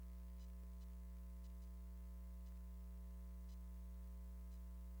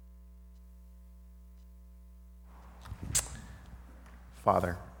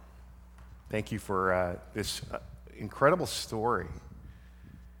Father, thank you for this incredible story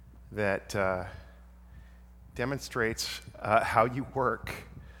that demonstrates how you work.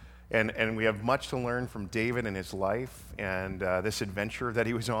 And we have much to learn from David and his life and this adventure that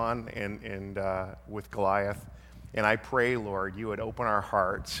he was on and with Goliath. And I pray, Lord, you would open our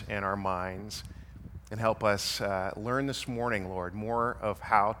hearts and our minds and help us learn this morning, Lord, more of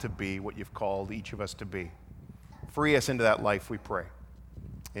how to be what you've called each of us to be. Free us into that life, we pray.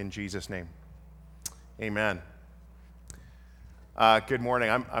 In Jesus' name, amen. Good morning.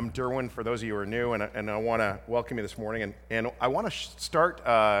 I'm Durwin, for those of you who are new, and I want to welcome you this morning. And I want to start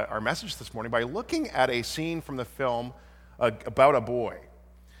our message this morning by looking at a scene from the film about a boy.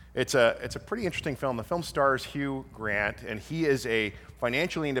 It's a pretty interesting film. The film stars Hugh Grant, and he is a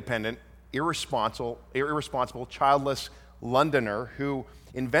financially independent, irresponsible, childless Londoner who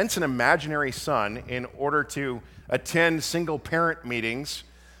invents an imaginary son in order to attend single-parent meetings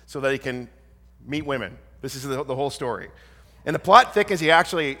so that he can meet women. This is the whole story. And the plot thickens. He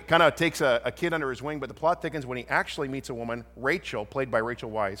actually kind of takes a kid under his wing, but the plot thickens when he actually meets a woman, Rachel, played by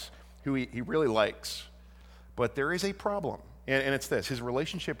Rachel Weisz, who he really likes. But there is a problem, and it's this. His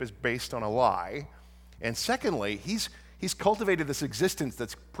relationship is based on a lie. And secondly, he's cultivated this existence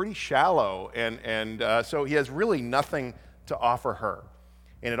that's pretty shallow, and so he has really nothing to offer her.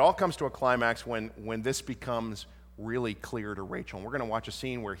 And it all comes to a climax when this becomes really clear to Rachel. And we're going to watch a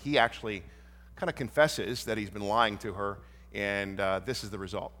scene where he actually kind of confesses that he's been lying to her, and this is the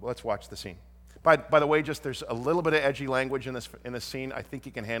result. Let's watch the scene. By the way, just there's a little bit of edgy language in this scene. I think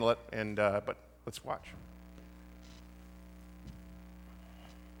you can handle it, but let's watch.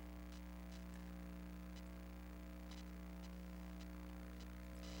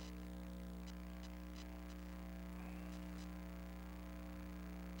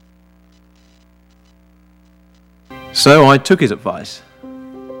 So I took his advice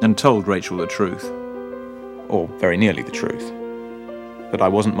and told Rachel the truth, or very nearly the truth, that I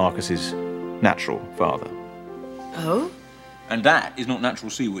wasn't Marcus's natural father. Oh? And that is not natural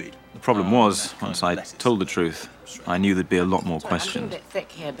seaweed. The problem was, once I told the truth, I knew there'd be a lot more questions. I'm being a bit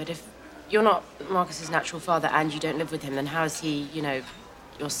thick here, but if you're not Marcus's natural father and you don't live with him, then how is he,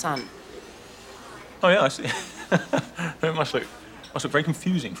 your son? Oh yeah, I see. It must look very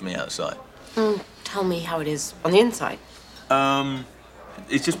confusing from the outside. Tell me how it is on the inside.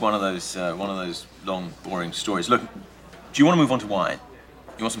 It's just one of those long, boring stories. Look, do you want to move on to wine?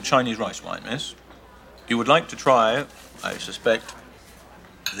 You want some Chinese rice wine, miss? You would like to try, I suspect,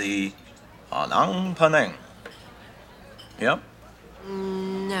 the Alang Paneng. Yeah?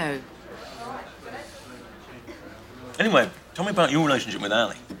 No. Anyway, tell me about your relationship with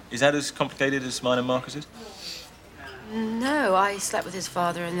Ali. Is that as complicated as mine and Marcus's? No, I slept with his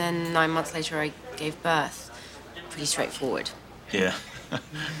father and then 9 months later I gave birth. Pretty straightforward. Yeah.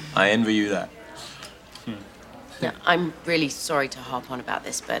 I envy you that. Yeah, I'm really sorry to harp on about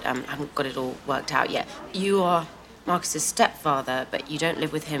this, but I haven't got it all worked out yet. You are Marcus's stepfather, but you don't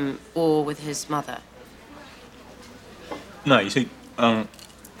live with him or with his mother. No, you see, Right.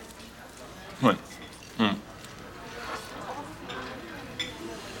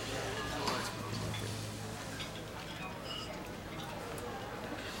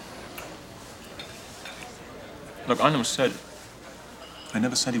 Look, I never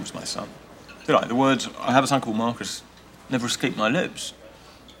said he was my son. Did I? The words, I have a son called Marcus, never escaped my lips.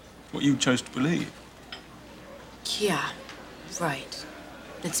 What you chose to believe. Yeah, right.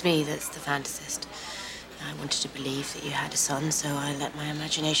 It's me that's the fantasist. I wanted to believe that you had a son, so I let my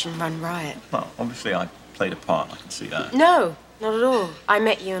imagination run riot. Well, obviously I played a part, I can see that. No, not at all. I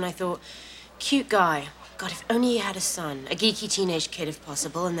met you and I thought, cute guy. God, if only he had a son. A geeky teenage kid, if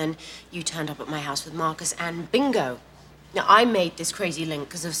possible, and then you turned up at my house with Marcus and bingo. Now, I made this crazy link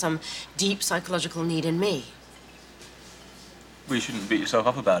because of some deep psychological need in me. Well, you shouldn't beat yourself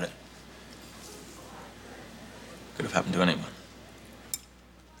up about it. Could have happened to anyone.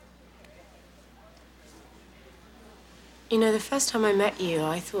 The first time I met you,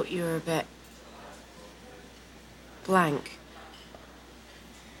 I thought you were a bit blank.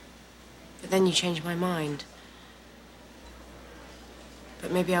 But then you changed my mind.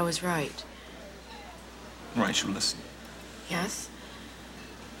 But maybe I was right. Rachel, listen. Yes?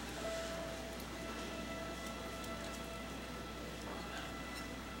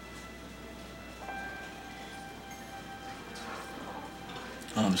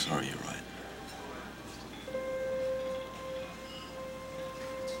 I'm sorry, you're right.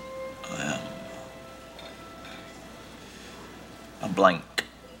 I'm blank.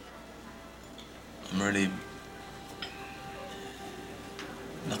 I'm really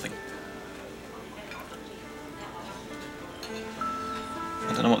nothing.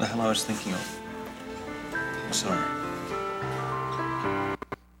 I don't know what the hell I was thinking of. Sorry.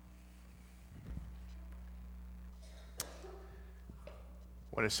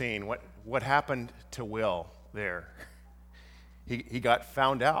 What a scene. What happened to Will there? He got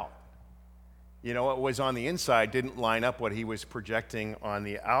found out. You know, what was on the inside didn't line up what he was projecting on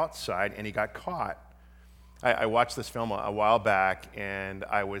the outside, and he got caught. I watched this film a while back, and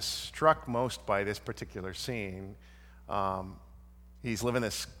I was struck most by this particular scene. He's living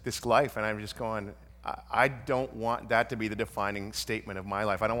this life, and I'm just going, I don't want that to be the defining statement of my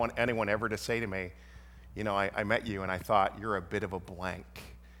life. I don't want anyone ever to say to me, you know, I met you, and I thought you're a bit of a blank.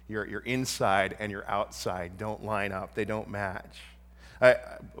 Your inside and your outside don't line up. They don't match.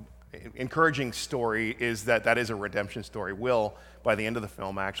 Encouraging story is that is a redemption story. Will, by the end of the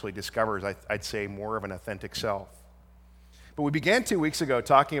film, actually discovers, I'd say, more of an authentic self. But we began 2 weeks ago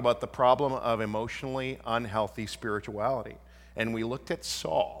talking about the problem of emotionally unhealthy spirituality, and we looked at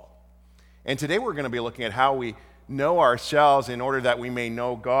Saul. And today we're going to be looking at how we know ourselves in order that we may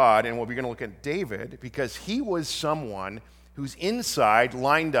know God, and we're going to look at David because he was someone whose inside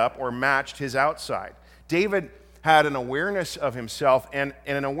lined up or matched his outside. David had an awareness of himself, and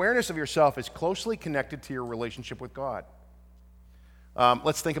an awareness of yourself is closely connected to your relationship with God.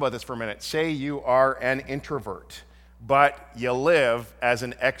 Let's think about this for a minute. Say you are an introvert, but you live as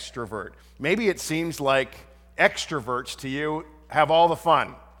an extrovert. Maybe it seems like extroverts to you have all the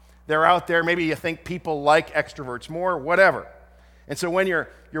fun. They're out there. Maybe you think people like extroverts more, whatever. And so when you're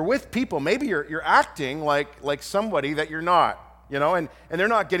with people, maybe you're acting like somebody that you're not, you know, and they're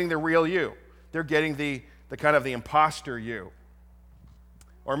not getting the real you. They're getting the kind of the imposter you.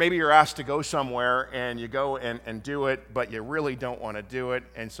 Or maybe you're asked to go somewhere and you go and do it, but you really don't want to do it,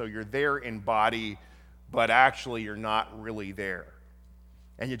 and so you're there in body, but actually you're not really there.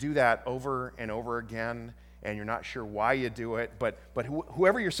 And you do that over and over again, and you're not sure why you do it, but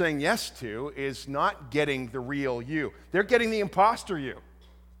whoever you're saying yes to is not getting the real you. They're getting the imposter you.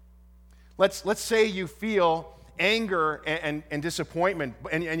 Let's say you feel anger and disappointment,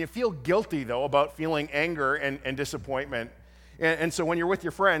 and you feel guilty, though, about feeling anger and disappointment. And so when you're with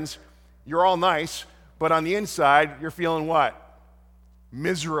your friends, you're all nice, but on the inside, you're feeling what?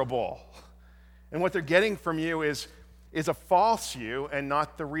 Miserable. And what they're getting from you is a false you and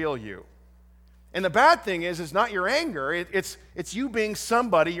not the real you. And the bad thing is it's not your anger, it's you being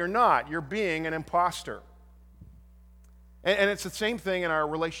somebody you're not. You're being an imposter. And it's the same thing in our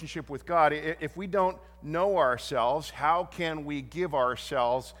relationship with God. If we don't know ourselves, how can we give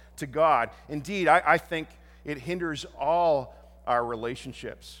ourselves to God? Indeed, I think it hinders all our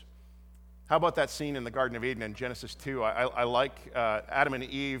relationships. How about that scene in the Garden of Eden in Genesis 2? I like Adam and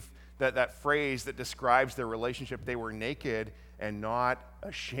Eve, that phrase that describes their relationship. They were naked and not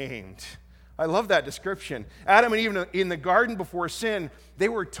ashamed. I love that description. Adam and Eve in the garden before sin, they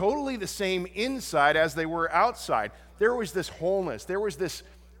were totally the same inside as they were outside. There was this wholeness. There was this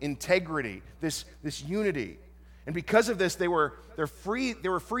integrity, this unity. And because of this, they were free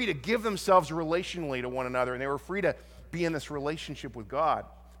to give themselves relationally to one another, and they were free to be in this relationship with God.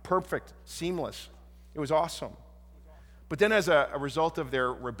 Perfect, seamless. It was awesome. But then as a result of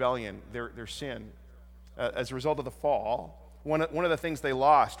their rebellion, their sin, as a result of the fall, one of the things they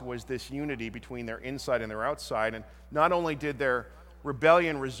lost was this unity between their inside and their outside. And not only did their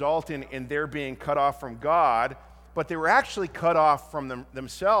rebellion result in their being cut off from God, but they were actually cut off from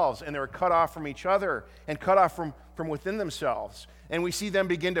themselves, and they were cut off from each other and cut off from within themselves. And we see them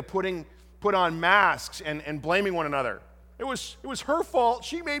begin to put on masks and blaming one another. It was her fault.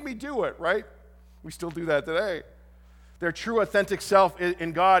 She made me do it, right? We still do that today. Their true authentic self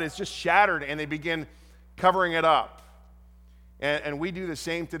in God is just shattered, and they begin covering it up. And we do the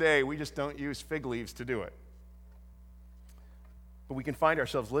same today. We just don't use fig leaves to do it. But we can find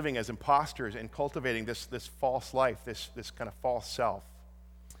ourselves living as imposters and cultivating this false life, this kind of false self.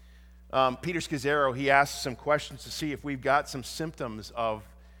 Peter Scazzaro, he asks some questions to see if we've got some symptoms of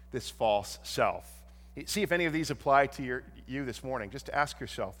this false self. See if any of these apply to you this morning. Just to ask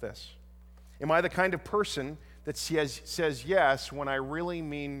yourself this. Am I the kind of person that says yes when I really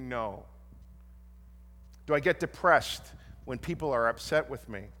mean no? Do I get depressed when people are upset with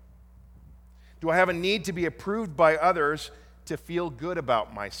me? Do I have a need to be approved by others to feel good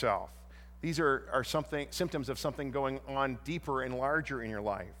about myself? These are symptoms of something going on deeper and larger in your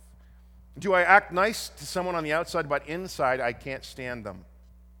life. Do I act nice to someone on the outside, but inside I can't stand them?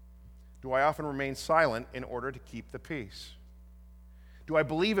 Do I often remain silent in order to keep the peace? Do I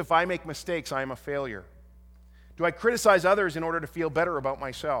believe if I make mistakes, I am a failure? Do I criticize others in order to feel better about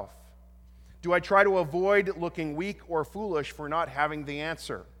myself? Do I try to avoid looking weak or foolish for not having the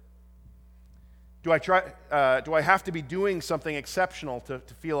answer? Do I have to be doing something exceptional to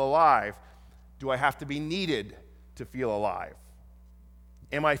feel alive? Do I have to be needed to feel alive?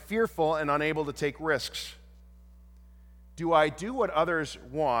 Am I fearful and unable to take risks? Do I do what others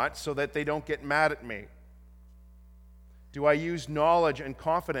want so that they don't get mad at me? Do I use knowledge and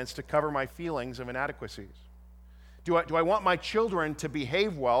confidence to cover my feelings of inadequacies? Do I want my children to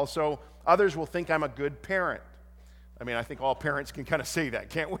behave well so others will think I'm a good parent? I mean, I think all parents can kind of say that,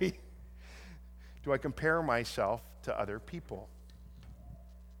 can't we? Do I compare myself to other people?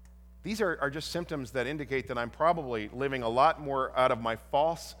 These are just symptoms that indicate that I'm probably living a lot more out of my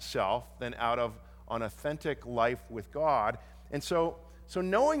false self than out of an authentic life with God. And so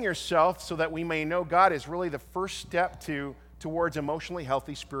knowing yourself so that we may know God is really the first step towards emotionally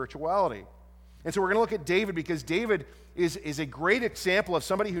healthy spirituality. And so we're going to look at David because David is a great example of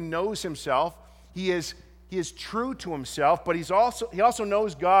somebody who knows himself. He is true to himself, but he also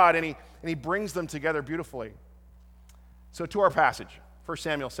knows God, and he brings them together beautifully. So to our passage, 1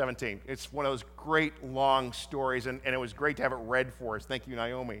 Samuel 17. It's one of those great long stories, and it was great to have it read for us. Thank you,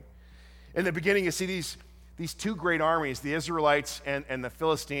 Naomi. In the beginning, you see these two great armies, the Israelites and the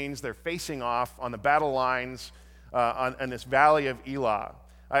Philistines. They're facing off on the battle lines in this valley of Elah.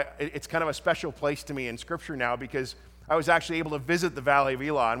 It's kind of a special place to me in Scripture now because I was actually able to visit the valley of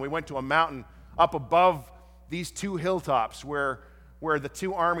Elah, and we went to a mountain up above these two hilltops where the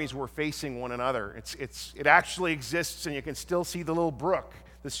two armies were facing one another. It actually exists, and you can still see the little brook,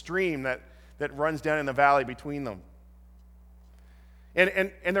 the stream that runs down in the valley between them.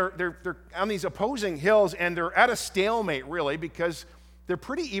 And they're on these opposing hills, and they're at a stalemate, really, because they're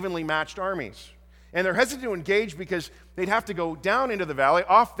pretty evenly matched armies. And they're hesitant to engage because they'd have to go down into the valley,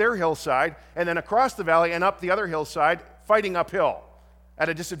 off their hillside, and then across the valley and up the other hillside, fighting uphill at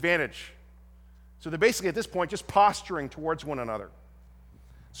a disadvantage. So they're basically, at this point, just posturing towards one another.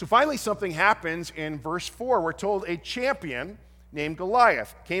 So finally something happens in verse 4. We're told a champion named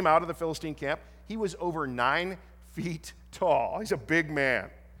Goliath came out of the Philistine camp. He was over 9 feet tall. He's a big man.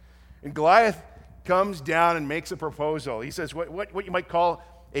 And Goliath comes down and makes a proposal. He says what you might call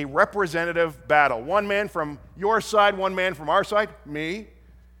a representative battle. One man from your side, one man from our side, me,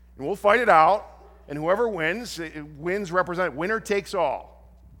 and we'll fight it out. And whoever wins represent, winner takes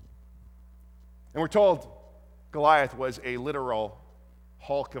all. And we're told Goliath was a literal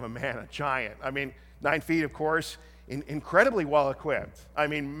hulk of a man, a giant. I mean, 9 feet, of course, incredibly well equipped. I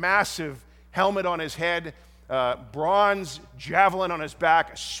mean, massive helmet on his head, bronze javelin on his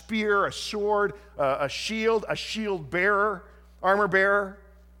back, a spear, a sword, a shield bearer, armor bearer.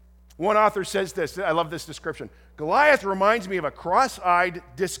 One author says this, I love this description. Goliath reminds me of a cross-eyed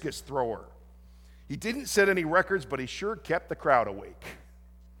discus thrower. He didn't set any records, but he sure kept the crowd awake.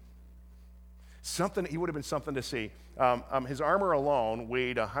 He would have been something to see. His armor alone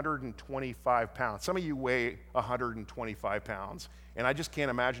weighed 125 pounds. Some of you weigh 125 pounds, and I just can't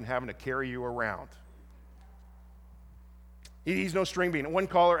imagine having to carry you around. He's no string bean. One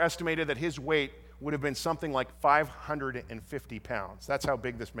caller estimated that his weight would have been something like 550 pounds. That's how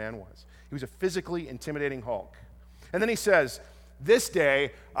big this man was. He was a physically intimidating hulk. And then he says, "This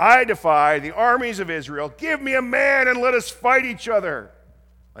day I defy the armies of Israel. Give me a man and let us fight each other."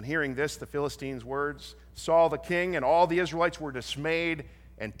 On hearing this, the Philistines' words, Saul the king and all the Israelites were dismayed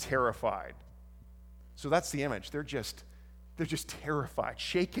and terrified. So that's the image. They're just terrified,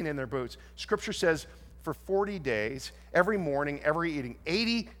 shaking in their boots. Scripture says for 40 days, every morning, every evening,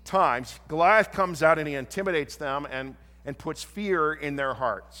 80 times, Goliath comes out and he intimidates them and puts fear in their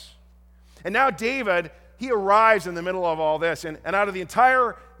hearts. And now David, he arrives in the middle of all this, and out of the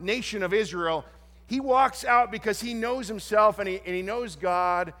entire nation of Israel, he walks out because he knows himself and he knows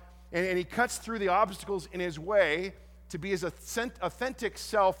God, and he cuts through the obstacles in his way to be his authentic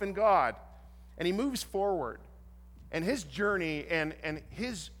self in God. And he moves forward. And his journey and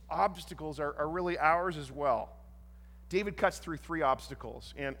his obstacles are really ours as well. David cuts through 3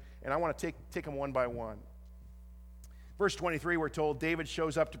 obstacles, and I want to take them one by one. Verse 23, we're told David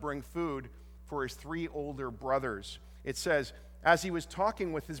shows up to bring food for his 3 older brothers. It says, as he was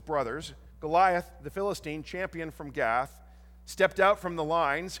talking with his brothers, Goliath, the Philistine champion from Gath, stepped out from the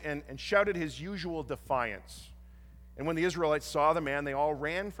lines and shouted his usual defiance. And when the Israelites saw the man, they all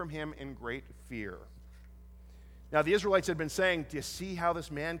ran from him in great fear. Now, the Israelites had been saying, do you see how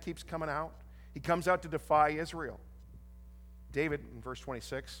this man keeps coming out? He comes out to defy Israel. David, in verse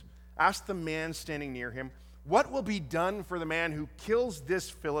 26, asked the man standing near him, what will be done for the man who kills this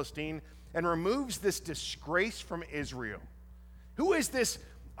Philistine and removes this disgrace from Israel? Who is this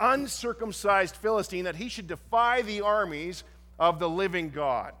uncircumcised Philistine that he should defy the armies of the living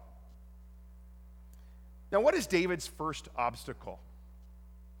God? Now, what is David's first obstacle?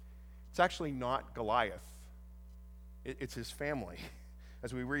 It's actually not Goliath. It's his family,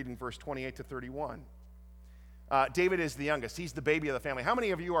 as we read in verse 28 to 31. David is the youngest. He's the baby of the family. How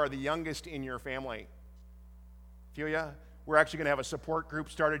many of you are the youngest in your family? A few of you? We're actually going to have a support group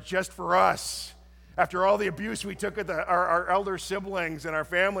started just for us. After all the abuse we took at our elder siblings and our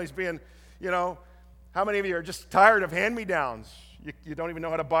families being, how many of you are just tired of hand-me-downs? You don't even know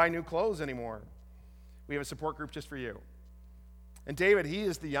how to buy new clothes anymore. We have a support group just for you. And David, he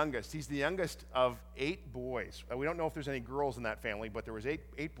is the youngest. He's the youngest of 8 boys. We don't know if there's any girls in that family, but there was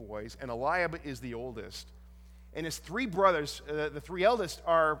eight boys, and Eliab is the oldest. And his 3 brothers, the 3 eldest,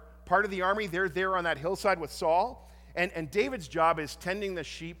 are part of the army. They're there on that hillside with Saul. And David's job is tending the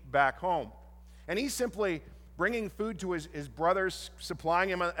sheep back home. And he's simply bringing food to his brothers, supplying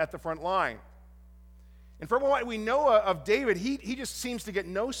him at the front line. And from what we know of David, he just seems to get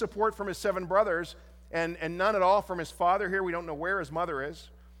no support from his 7 brothers and none at all from his father here. We don't know where his mother is.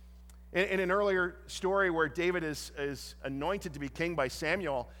 In an earlier story where David is anointed to be king by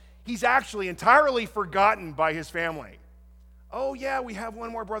Samuel, he's actually entirely forgotten by his family. Oh yeah, we have one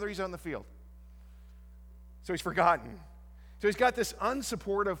more brother, he's on the field. So he's forgotten. So he's got this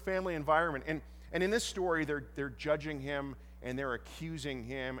unsupportive family environment. And in this story, they're judging him and they're accusing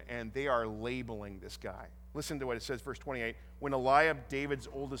him and they are labeling this guy. Listen to what it says, verse 28. When Eliab, David's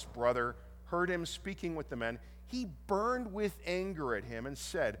oldest brother, heard him speaking with the men, he burned with anger at him and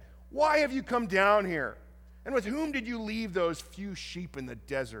said, "Why have you come down here? And with whom did you leave those few sheep in the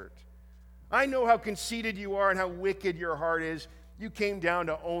desert? I know how conceited you are and how wicked your heart is. You came down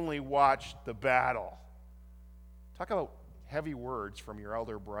to only watch the battle." Talk about heavy words from your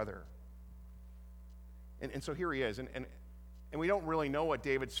elder brother. And so here he is. And we don't really know what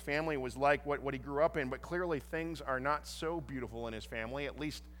David's family was like, what he grew up in, but clearly things are not so beautiful in his family, at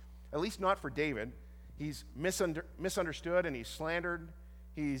least not for David. He's misunderstood and he's slandered.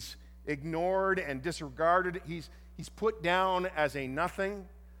 He's ignored and disregarded. He's put down as a nothing.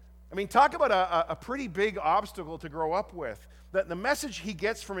 I mean, talk about a pretty big obstacle to grow up with. The message he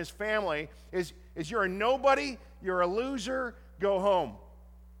gets from his family is you're a nobody, you're a loser, go home.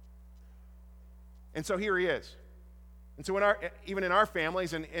 And so here he is. And so even in our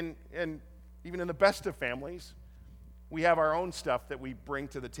families and even in the best of families, we have our own stuff that we bring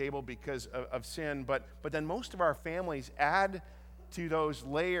to the table because of sin, but then most of our families add to those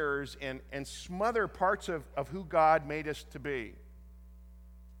layers and smother parts of who God made us to be.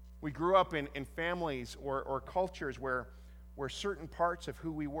 We grew up in families or cultures where certain parts of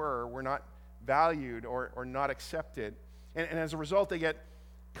who we were not valued or not accepted. And as a result, they get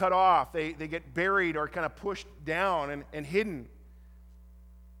cut off, they get buried or kind of pushed down and hidden.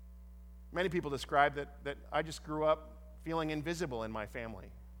 Many people describe that I just grew up feeling invisible in my family.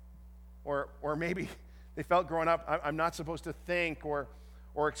 Or maybe they felt growing up, I'm not supposed to think or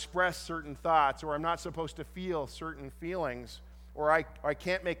express certain thoughts, or I'm not supposed to feel certain feelings, or I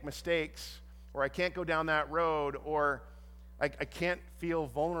can't make mistakes, or I can't go down that road, or I can't feel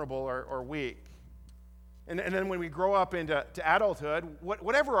vulnerable or weak. And then when we grow up into adulthood,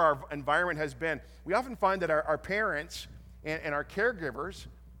 whatever our environment has been, we often find that our parents and our caregivers,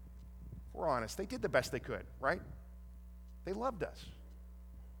 if we're honest, they did the best they could, right? They loved us.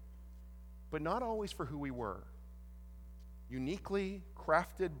 But not always for who we were. Uniquely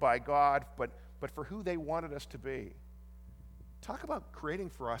crafted by God, but for who they wanted us to be. Talk about creating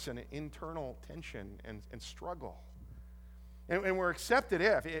for us an internal tension and struggle. And we're accepted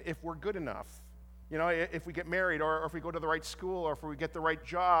if we're good enough. If we get married, or if we go to the right school, or if we get the right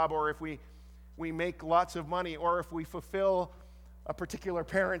job, or if we make lots of money, or if we fulfill a particular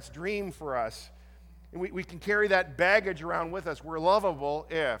parent's dream for us. And we can carry that baggage around with us. We're lovable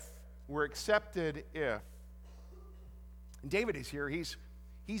if. We're accepted if. And David is here. He's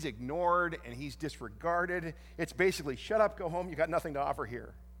ignored and he's disregarded. It's basically, shut up, go home, you got nothing to offer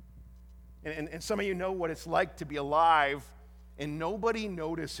here. And some of you know what it's like to be alive and nobody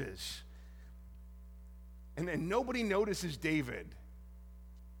notices. And nobody notices David.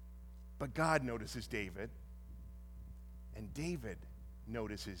 But God notices David. And David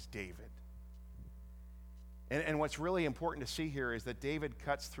notices David. And what's really important to see here is that David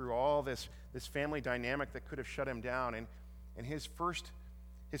cuts through all this family dynamic that could have shut him down. And his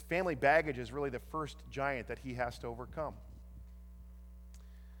family baggage is really the first giant that he has to overcome.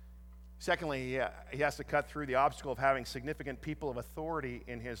 Secondly, he has to cut through the obstacle of having significant people of authority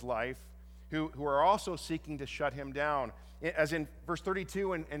in his life who are also seeking to shut him down. As in verse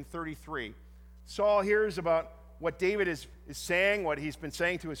 32 and 33. Saul hears about what David is saying, what he's been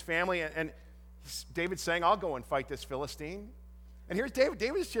saying to his family, and David's saying, I'll go and fight this Philistine. And here's David.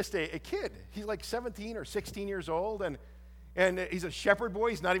 David's just a kid. He's like 17 or 16 years old, and And he's a shepherd boy.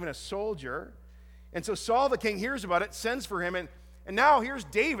 He's not even a soldier. And so Saul, the king, hears about it, sends for him. And now here's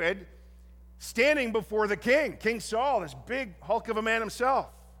David standing before the king, King Saul, this big hulk of a man himself.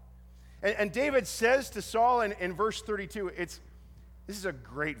 And David says to Saul in verse 32, this is a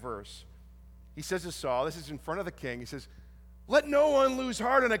great verse. He says to Saul, this is in front of the king, he says, "Let no one lose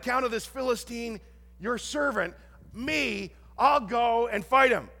heart on account of this Philistine, your servant. Me, I'll go and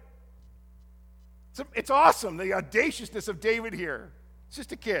fight him." It's awesome, the audaciousness of David here. It's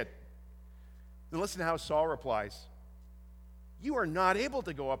just a kid. Then listen to how Saul replies. "You are not able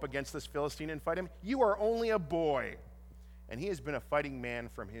to go up against this Philistine and fight him. You are only a boy, and he has been a fighting man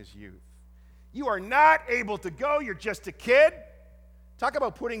from his youth. You are not able to go. You're just a kid." Talk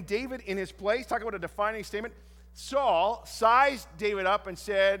about putting David in his place. Talk about a defining statement. Saul sized David up and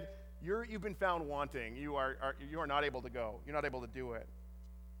said, You've been found wanting. You are not able to go. You're not able to do it.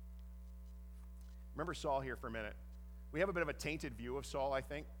 Remember Saul here for a minute. We have a bit of a tainted view of Saul, I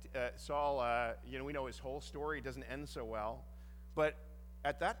think. Saul, we know his whole story. It doesn't end so well. But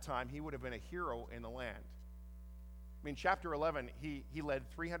at that time, he would have been a hero in the land. I mean, chapter 11, he led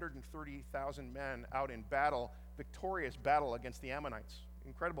 330,000 men out in battle, victorious battle against the Ammonites.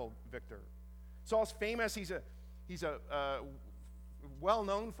 Incredible victor. Saul's famous. He's well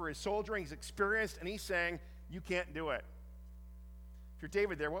known for his soldiering. He's experienced, and he's saying, "You can't do it." If you're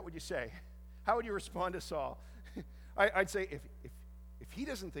David there, what would you say? How would you respond to Saul? I'd say, if he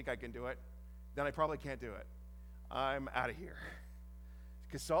doesn't think I can do it, then I probably can't do it. I'm out of here.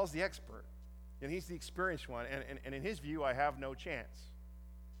 Because Saul's the expert, and he's the experienced one, and in his view, I have no chance.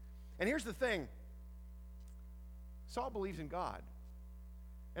 And here's the thing. Saul believes in God.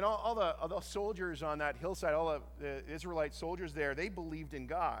 And all the soldiers on that hillside, all the Israelite soldiers there, they believed in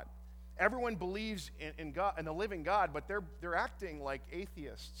God. Everyone believes in God, in the living God, but they're acting like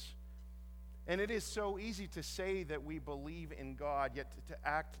atheists. And it is so easy to say that we believe in God, yet to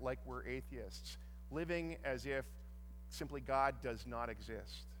act like we're atheists, living as if simply God does not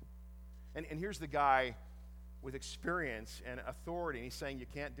exist. And here's the guy with experience and authority, and he's saying, "You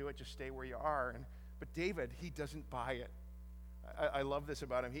can't do it, just stay where you are." But David, he doesn't buy it. I love this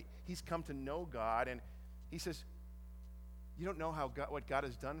about him. He's come to know God, and he says, "You don't know what God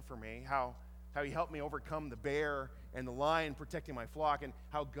has done for me, how he helped me overcome the bear and the lion protecting my flock, and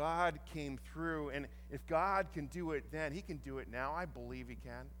how God came through. And if God can do it then, he can do it now. I believe he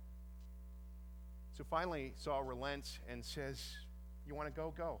can." So finally, Saul relents and says, "You want to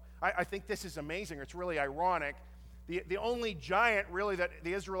go? Go." I think this is amazing. It's really ironic. The only giant, really, that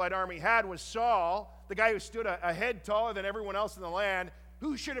the Israelite army had was Saul, the guy who stood a head taller than everyone else in the land.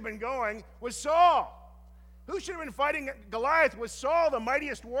 Who should have been going was Saul. Who should have been fighting Goliath was Saul, the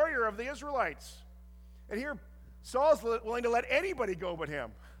mightiest warrior of the Israelites. And here, Saul's willing to let anybody go but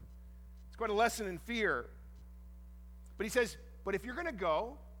him. It's quite a lesson in fear. But he says, "But if you're going to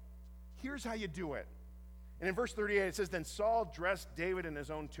go, here's how you do it." And in verse 38, it says, "Then Saul dressed David in his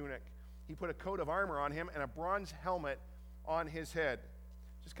own tunic. He put a coat of armor on him and a bronze helmet on his head."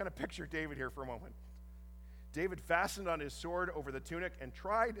 Just kind of picture David here for a moment. David fastened on his sword over the tunic and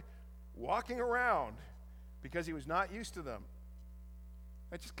tried walking around because he was not used to them.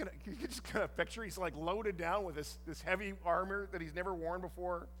 You can just kind of picture he's like loaded down with this heavy armor that he's never worn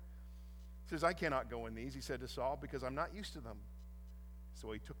before. He says, "I cannot go in these," he said to Saul, "because I'm not used to them."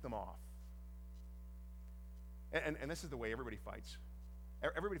 So he took them off. And this is the way everybody fights.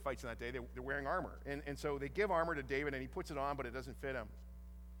 Everybody fights in that day. They're wearing armor. And so they give armor to David, and he puts it on, but it doesn't fit him.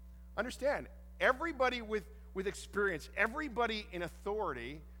 Understand, everybody with experience, everybody in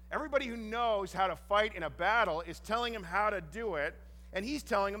authority, everybody who knows how to fight in a battle is telling him how to do it, and he's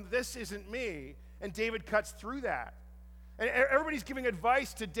telling him, "This isn't me." And David cuts through that. And everybody's giving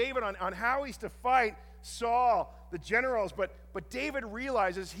advice to David on how he's to fight Saul, the generals, but David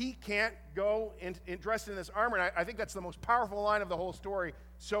realizes he can't go dressed in this armor, and I think that's the most powerful line of the whole story,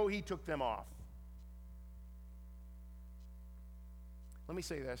 so he took them off. Let me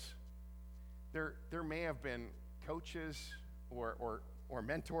say this. There may have been coaches or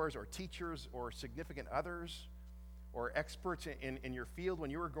mentors or teachers or significant others or experts in your field when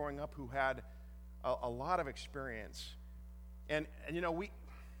you were growing up who had a lot of experience. And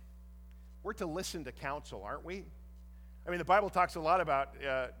we're to listen to counsel, aren't we? I mean, the Bible talks a lot about,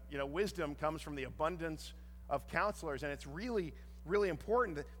 wisdom comes from the abundance of counselors, and it's really, really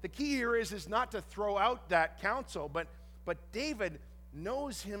important. The key here is not to throw out that counsel, but David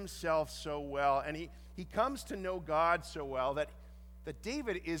knows himself so well, and he comes to know God so well that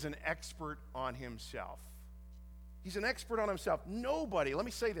David is an expert on himself. He's an expert on himself. Nobody, let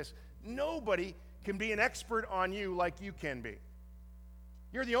me say this, nobody can be an expert on you like you can be.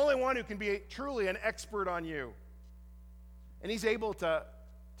 You're the only one who can be truly an expert on you. And he's able to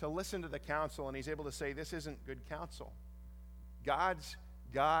listen to the counsel, and he's able to say, this isn't good counsel. God's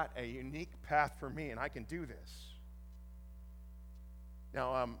got a unique path for me, and I can do this.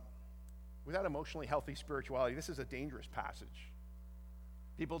 Now, without emotionally healthy spirituality, this is a dangerous passage.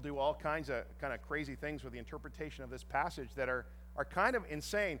 People do all kinds of crazy things with the interpretation of this passage that are kind of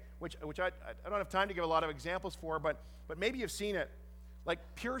insane, which I don't have time to give a lot of examples for, but maybe you've seen it, like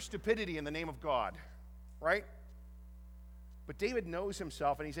pure stupidity in the name of God, right? But David knows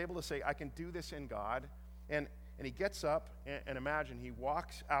himself, and he's able to say, I can do this in God. And he gets up, and imagine, he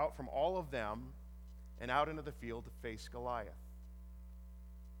walks out from all of them and out into the field to face Goliath.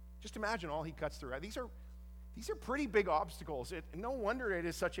 Just imagine all he cuts through. These are pretty big obstacles. No wonder it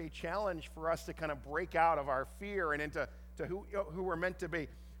is such a challenge for us to kind of break out of our fear and into who we're meant to be.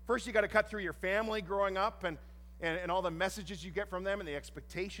 First, you got to cut through your family growing up and all the messages you get from them and the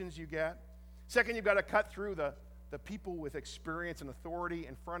expectations you get. Second, you've got to cut through the people with experience and authority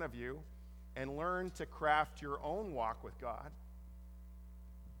in front of you and learn to craft your own walk with God.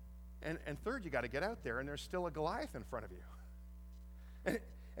 And third, you got to get out there, and there's still a Goliath in front of you.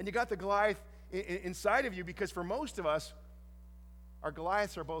 And you got the Goliath inside of you, because for most of us, our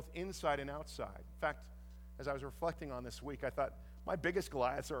Goliaths are both inside and outside. In fact, as I was reflecting on this week, I thought my biggest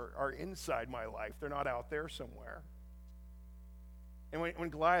Goliaths are inside my life. They're not out there somewhere. And when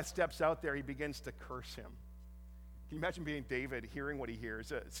Goliath steps out there, he begins to curse him. Can you imagine being David, hearing what he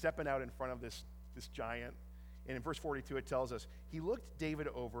hears, stepping out in front of this giant? And in verse 42, it tells us, he looked David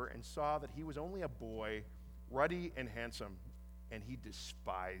over and saw that he was only a boy, ruddy and handsome, and he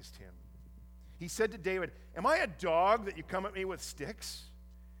despised him. He said to David, am I a dog that you come at me with sticks?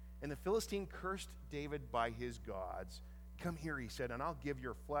 And the Philistine cursed David by his gods. Come here, he said, and I'll give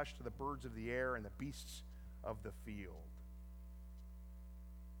your flesh to the birds of the air and the beasts of the field.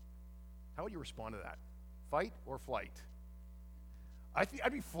 How would you respond to that? Fight or flight? I think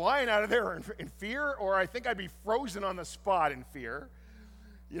I'd be flying out of there in fear, or I think I'd be frozen on the spot in fear.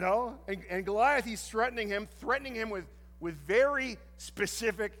 You know? And Goliath, he's threatening him with very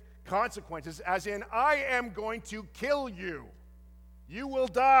specific consequences, as in, I am going to kill you. You will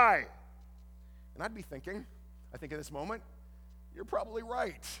die. And I'd be thinking, I think in this moment, you're probably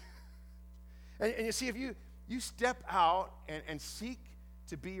right. And you see, if you step out and seek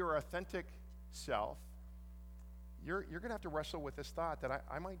to be your authentic self, you're going to have to wrestle with this thought that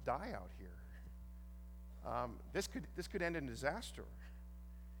I might die out here. This could end in disaster.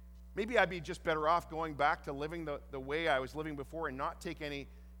 Maybe I'd be just better off going back to living the way I was living before and not take any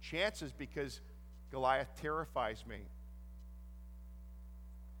chances, because Goliath terrifies me.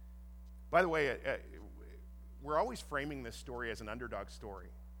 By the way, we're always framing this story as an underdog story.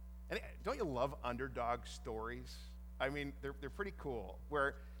 And don't you love underdog stories? I mean, they're pretty cool,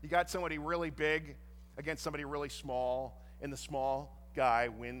 where you got somebody really big against somebody really small, and the small guy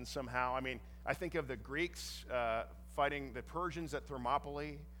wins somehow. I mean, I think of the Greeks fighting the Persians at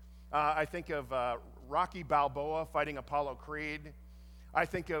Thermopylae. I think of Rocky Balboa fighting Apollo Creed. I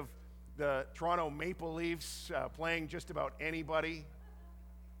think of the Toronto Maple Leafs playing just about anybody.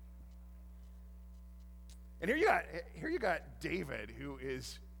 And here you got David, who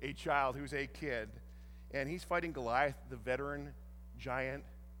is a child, who's a kid, and he's fighting Goliath, the veteran giant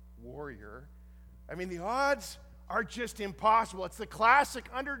warrior. I mean, the odds are just impossible. It's the classic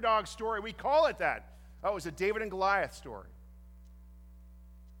underdog story. We call it that. Oh, it's a David and Goliath story.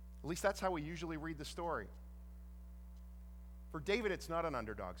 At least that's how we usually read the story. For David, it's not an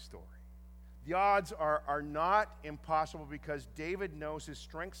underdog story. The odds are not impossible, because David knows his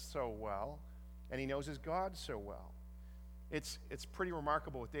strengths so well, and he knows his God so well. It's pretty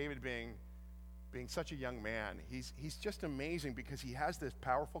remarkable with David being such a young man. He's just amazing, because he has this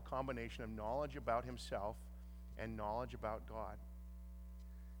powerful combination of knowledge about himself and knowledge about God.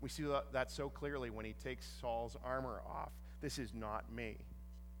 We see that so clearly when he takes Saul's armor off. This is not me.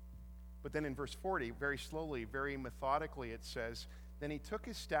 But then in verse 40, very slowly, very methodically, it says, then he took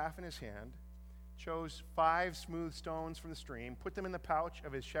his staff in his hand, chose 5 smooth stones from the stream, put them in the pouch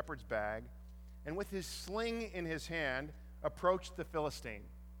of his shepherd's bag, and with his sling in his hand, approached the Philistine.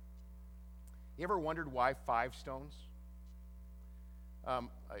 You ever wondered why 5 stones?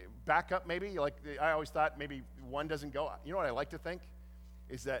 Back up maybe, I always thought maybe one doesn't go. You know what I like to think?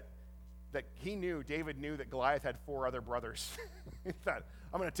 Is that David knew that Goliath had 4 other brothers. He thought,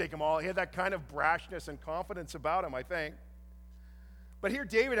 I'm going to take them all. He had that kind of brashness and confidence about him, I think. But here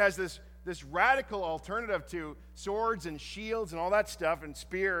David has this radical alternative to swords and shields and all that stuff and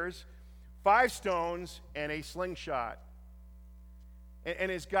spears, 5 stones and a slingshot. And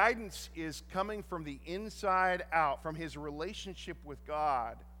his guidance is coming from the inside out, from his relationship with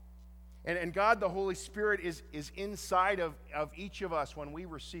God. And God, the Holy Spirit, is inside of each of us when we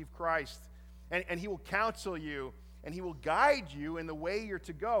receive Christ. And he will counsel you, and he will guide you in the way you're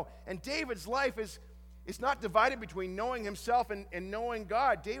to go. And David's life is not divided between knowing himself and knowing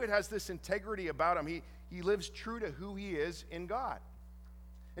God. David has this integrity about him. He lives true to who he is in God.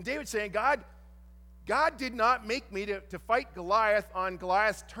 And David's saying, God did not make me to fight Goliath on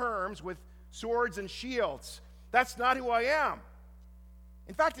Goliath's terms with swords and shields. That's not who I am.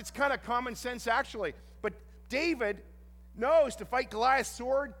 In fact, it's kind of common sense, actually. But David knows to fight Goliath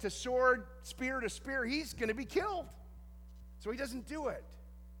sword to sword, spear to spear, he's going to be killed. So he doesn't do it.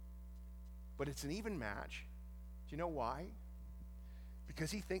 But it's an even match. Do you know why?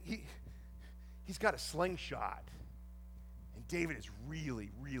 Because he's got a slingshot. And David is really,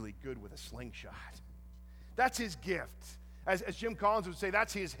 really good with a slingshot. That's his gift. As Jim Collins would say,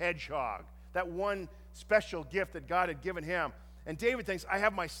 that's his hedgehog. That one special gift that God had given him. And David thinks, I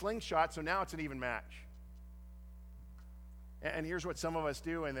have my slingshot, so now it's an even match. And here's what some of us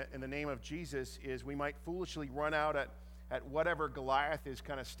do in the name of Jesus is we might foolishly run out at whatever Goliath is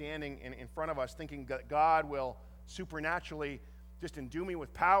kind of standing in front of us, thinking that God will supernaturally just endue me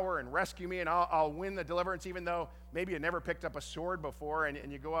with power and rescue me, and I'll win the deliverance, even though maybe you never picked up a sword before,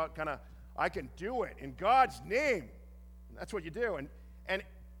 and you go out kind of, I can do it in God's name. And that's what you do. And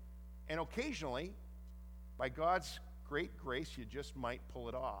occasionally, by God's great grace, you just might pull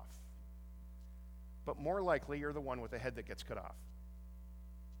it off. But more likely, you're the one with the head that gets cut off.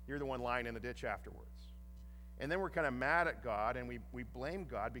 You're the one lying in the ditch afterwards. And then we're kind of mad at God, and we blame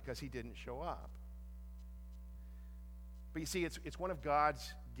God because he didn't show up. But you see, it's one of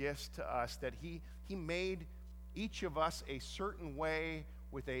God's gifts to us that he made each of us a certain way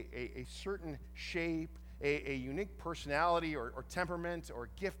with a certain shape, a unique personality or temperament or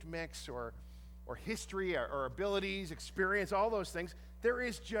gift mix or history or abilities, experience, all those things. There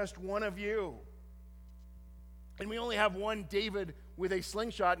is just one of you. And we only have one David with a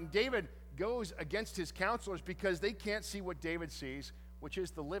slingshot, and David goes against his counselors because they can't see what David sees, which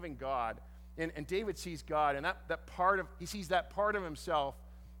is the living God. And David sees God, and he sees that part of himself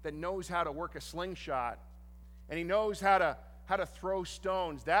that knows how to work a slingshot, and he knows how to throw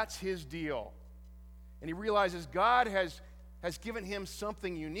stones. That's his deal. And he realizes God has given him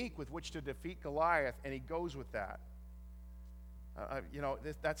something unique with which to defeat Goliath, and he goes with that.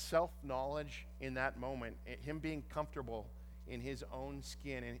 That self-knowledge in that moment, him being comfortable in his own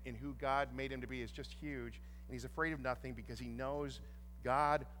skin and in who God made him to be is just huge. And he's afraid of nothing because he knows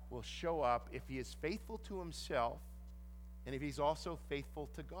God will show up if he is faithful to himself and if he's also faithful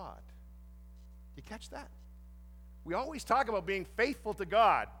to God. You catch that? We always talk about being faithful to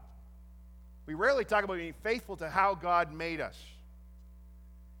God. We rarely talk about being faithful to how God made us.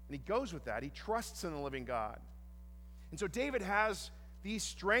 And he goes with that. He trusts in the living God. And so David has these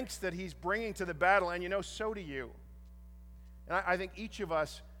strengths that he's bringing to the battle, and so do you. And I think each of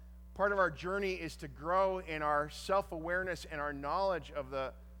us, part of our journey is to grow in our self-awareness and our knowledge of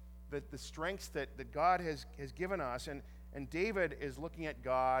the strengths that God has given us. And David is looking at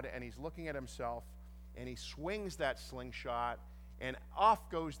God, and he's looking at himself, and he swings that slingshot, and off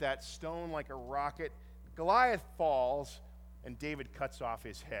goes that stone like a rocket. Goliath falls, and David cuts off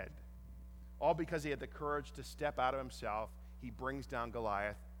his head. All because he had the courage to step out of himself. He brings down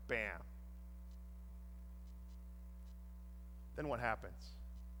Goliath. Bam. Then what happens?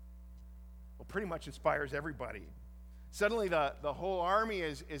 Well, pretty much inspires everybody. Suddenly the whole army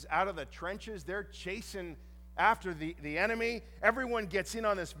is out of the trenches. They're chasing after the enemy. Everyone gets in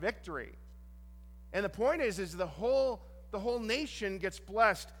on this victory. And the point is the whole nation gets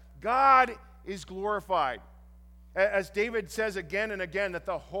blessed. God is glorified. As David says again and again, that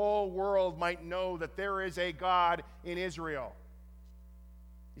the whole world might know that there is a God in Israel.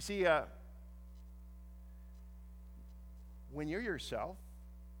 You see, when you're yourself,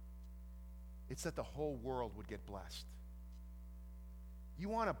 it's that the whole world would get blessed. You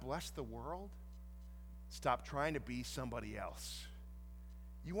want to bless the world? Stop trying to be somebody else.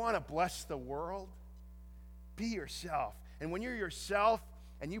 You want to bless the world? Be yourself. And when you're yourself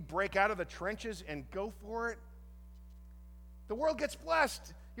and you break out of the trenches and go for it, the world gets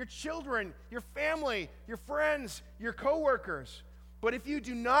blessed. Your children, your family, your friends, your coworkers. But if you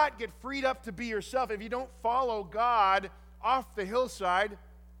do not get freed up to be yourself, if you don't follow God off the hillside,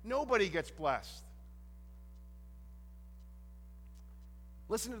 nobody gets blessed.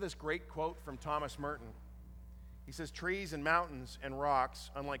 Listen to this great quote from Thomas Merton. He says, trees and mountains and rocks,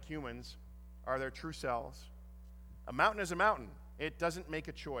 unlike humans, are their true selves. A mountain is a mountain. It doesn't make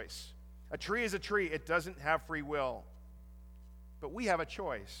a choice. A tree is a tree. It doesn't have free will. But we have a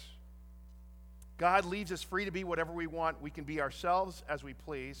choice. God leaves us free to be whatever we want. We can be ourselves as we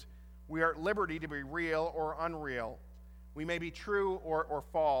please. We are at liberty to be real or unreal. We may be true or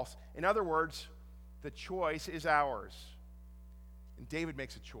false. In other words, the choice is ours. And David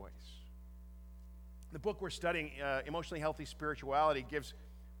makes a choice. The book we're studying, Emotionally Healthy Spirituality, gives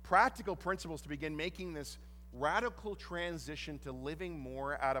practical principles to begin making this radical transition to living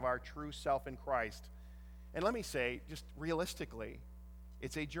more out of our true self in Christ. And let me say, just realistically,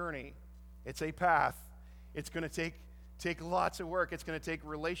 it's a journey. It's a path. It's going to take lots of work. It's going to take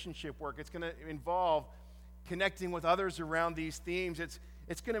relationship work. It's going to involve connecting with others around these themes.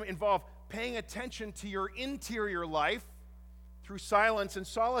 It's going to involve paying attention to your interior life through silence and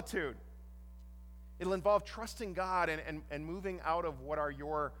solitude. It'll involve trusting God and moving out of what are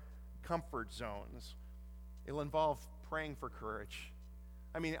your comfort zones. It'll involve praying for courage.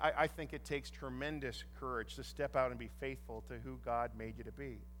 I mean, I think it takes tremendous courage to step out and be faithful to who God made you to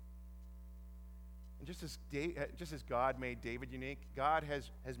be. And just as God made David unique, God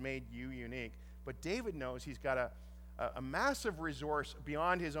has made you unique. But David knows he's got a massive resource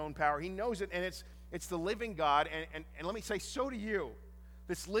beyond his own power. He knows it, and it's the living God. And let me say, so do you.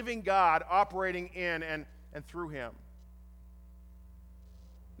 This living God operating in and through him.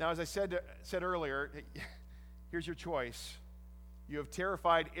 Now, as I said earlier, here's your choice. You have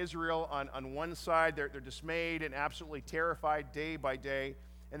terrified Israel on one side. They're dismayed and absolutely terrified day by day,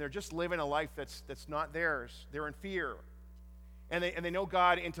 and they're just living a life that's not theirs. They're in fear. And they know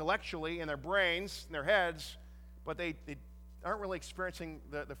God intellectually in their brains, in their heads, but they aren't really experiencing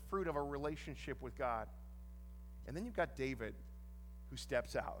the fruit of a relationship with God. And then you've got David, who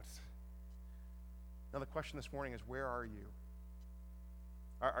steps out. Now the question this morning is, where are you?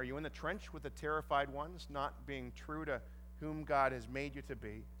 Are you in the trench with the terrified ones, not being true to whom God has made you to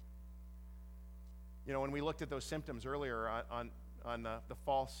be? You know, when we looked at those symptoms earlier on the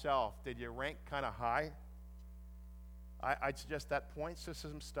false self, did you rank kind of high? I'd suggest that points to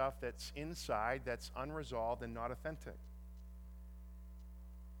some stuff that's inside, that's unresolved and not authentic.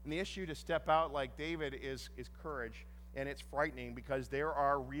 And the issue to step out like David is courage, and it's frightening because there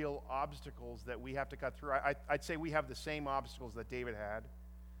are real obstacles that we have to cut through. I'd say we have the same obstacles that David had.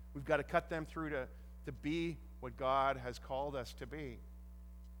 We've got to cut them through to be what God has called us to be.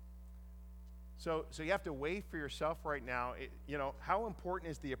 So you have to weigh for yourself right now, how important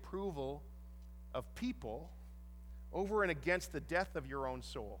is the approval of people over and against the death of your own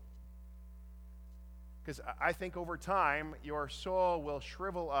soul? Because I think over time, your soul will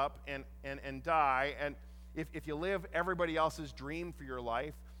shrivel up and die, and if you live everybody else's dream for your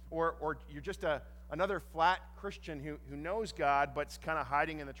life, or you're just another flat Christian who knows God but's kind of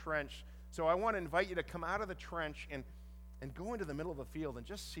hiding in the trench. So I want to invite you to come out of the trench and go into the middle of the field and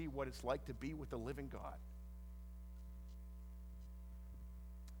just see what it's like to be with the living God.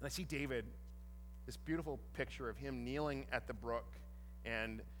 And I see David, this beautiful picture of him kneeling at the brook,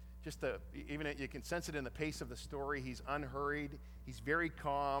 and just even you can sense it in the pace of the story. He's unhurried. He's very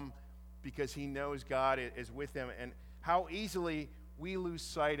calm because he knows God is with him. And how easily we lose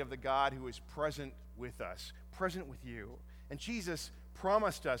sight of the God who is present with us, present with you. And Jesus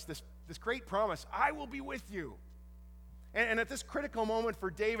promised us this great promise: I will be with you. And at this critical moment for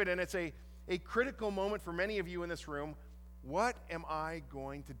David, and it's a critical moment for many of you in this room, what am I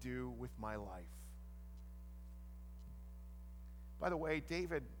going to do with my life? By the way,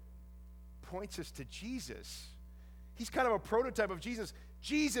 David points us to Jesus. He's kind of a prototype of Jesus.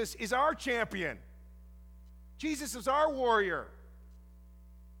 Jesus is our champion. Jesus is our warrior.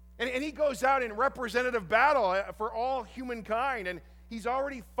 And he goes out in representative battle for all humankind. And he's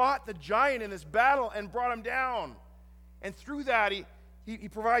already fought the giant in this battle and brought him down. And through that, he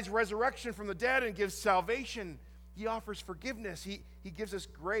provides resurrection from the dead and gives salvation. He offers forgiveness. He gives us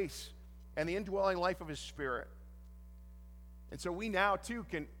grace and the indwelling life of his Spirit. And so we now, too,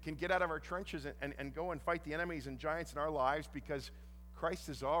 can get out of our trenches and go and fight the enemies and giants in our lives because Christ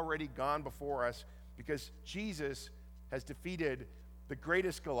has already gone before us, because Jesus has defeated the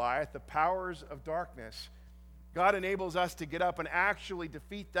greatest Goliath, the powers of darkness. God enables us to get up and actually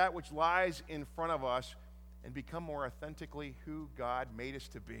defeat that which lies in front of us and become more authentically who God made us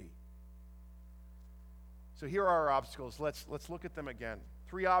to be. So here are our obstacles. Let's look at them again.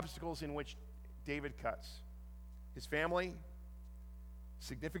 3 obstacles in which David cuts: his family,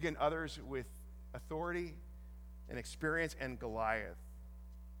 significant others with authority and experience, and Goliath.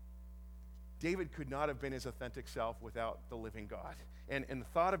 David could not have been his authentic self without the living God. And the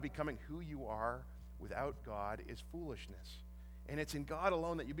thought of becoming who you are without God is foolishness. And it's in God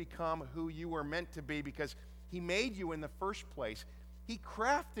alone that you become who you were meant to be, because he made you in the first place. He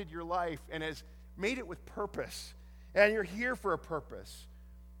crafted your life and has made it with purpose. And you're here for a purpose.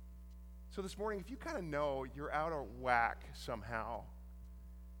 So this morning, if you kind of know you're out of whack somehow,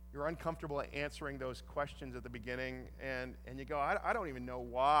 you're uncomfortable answering those questions at the beginning, and you go, I don't even know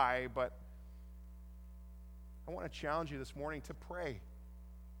why, but I want to challenge you this morning to pray.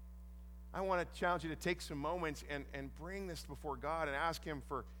 I want to challenge you to take some moments and bring this before God and ask him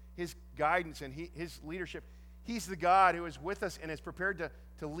for his guidance and his leadership. He's the God who is with us and is prepared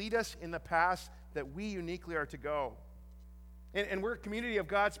to lead us in the path that we uniquely are to go. And we're a community of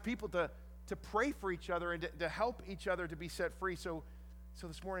God's people to pray for each other and to help each other to be set free. So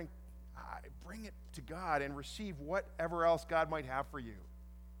this morning, bring it to God and receive whatever else God might have for you.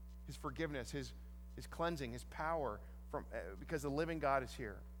 His forgiveness, his cleansing, his power, because the living God is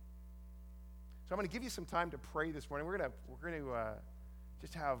here. So I'm going to give you some time to pray this morning. We're going to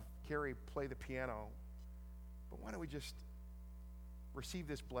just have Carrie play the piano. But why don't we just receive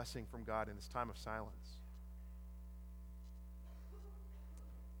this blessing from God in this time of silence?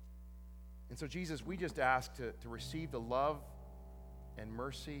 And so, Jesus, we just ask to receive the love and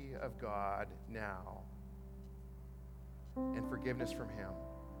mercy of God now and forgiveness from him.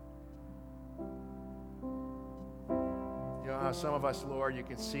 You know how some of us, Lord, you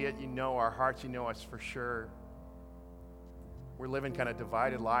can see it, you know our hearts, you know us for sure. We're living kind of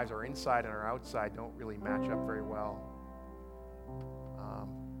divided lives. Our inside and our outside don't really match up very well.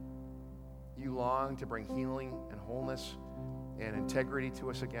 You long to bring healing and wholeness and integrity to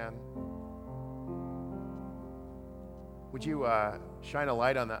us again. Would you shine a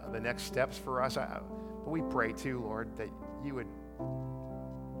light on the next steps for us? But we pray too, Lord, that you would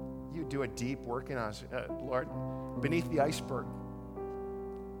do a deep work in us, Lord, beneath the iceberg.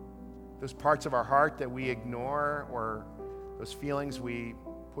 Those parts of our heart that we ignore or those feelings we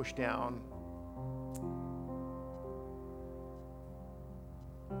push down.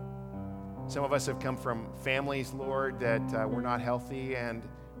 Some of us have come from families, Lord, that were not healthy, and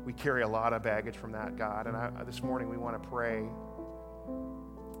we carry a lot of baggage from that, God. And this morning we want to pray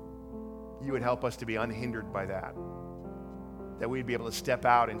you would help us to be unhindered by that we'd be able to step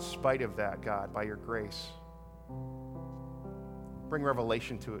out in spite of that, God, by your grace. Bring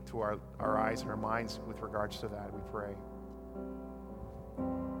revelation to our eyes and our minds with regards to that, we pray.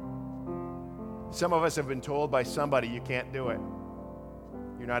 Some of us have been told by somebody you can't do it.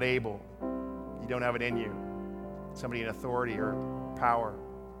 You're not able. You don't have it in you. Somebody in authority or power.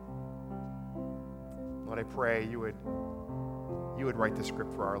 Lord, I pray you would write the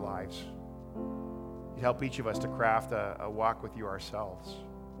script for our lives. You'd help each of us to craft a walk with you ourselves.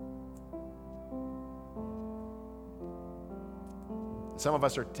 Some of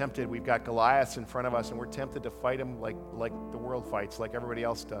us are tempted. We've got Goliaths in front of us, and we're tempted to fight them like the world fights, like everybody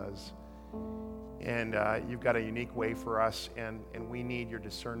else does. And you've got a unique way for us, and we need your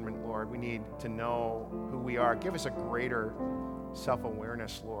discernment, Lord. We need to know who we are. Give us a greater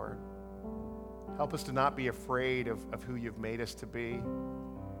self-awareness, Lord. Help us to not be afraid of who you've made us to be.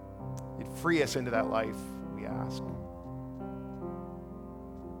 You'd free us into that life, we ask.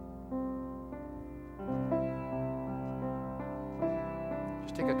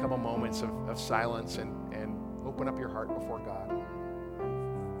 Just take a couple moments of silence and open up your heart before God.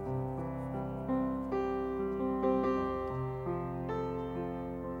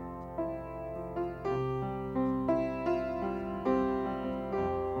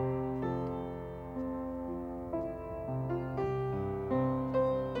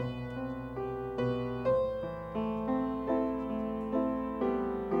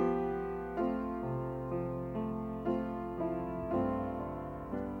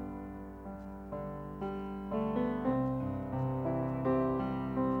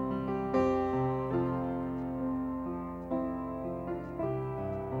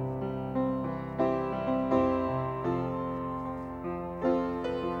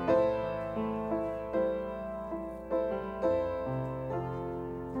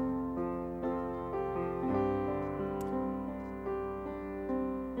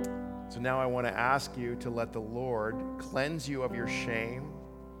 So now I want to ask you to let the Lord cleanse you of your shame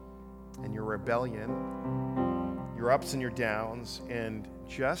and your rebellion, your ups and your downs, and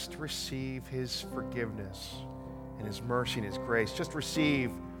just receive his forgiveness and his mercy and his grace. Just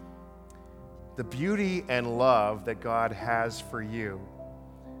receive the beauty and love that God has for you,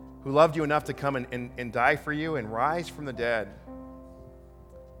 who loved you enough to come and die for you and rise from the dead.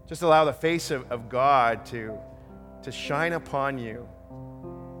 Just allow the face of God to shine upon you.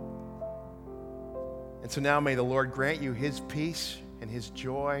 And so now may the Lord grant you his peace and his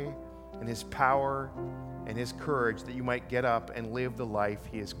joy and his power and his courage that you might get up and live the life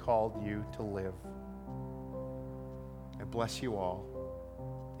he has called you to live. I bless you all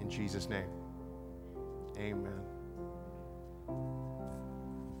in Jesus' name. Amen.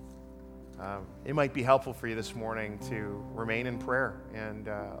 It might be helpful for you this morning to remain in prayer and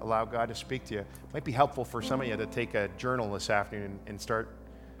allow God to speak to you. It might be helpful for some of you to take a journal this afternoon and start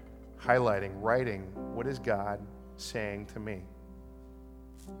highlighting, writing, what is God saying to me?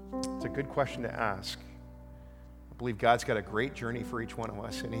 It's a good question to ask. I believe God's got a great journey for each one of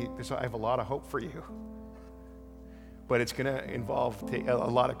us, and I have a lot of hope for you. But it's going to involve a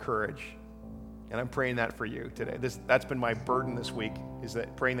lot of courage. And I'm praying that for you today. That's been my burden this week, is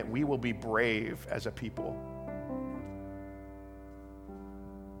that praying that we will be brave as a people.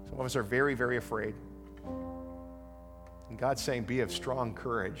 Some of us are very, very afraid. And God's saying, be of strong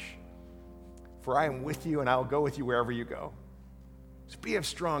courage. For I am with you, and I will go with you wherever you go. So be of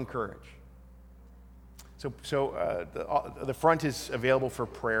strong courage. So the front is available for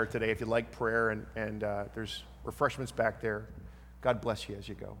prayer today if you'd like prayer, and there's refreshments back there. God bless you as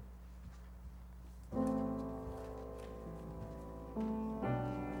you go.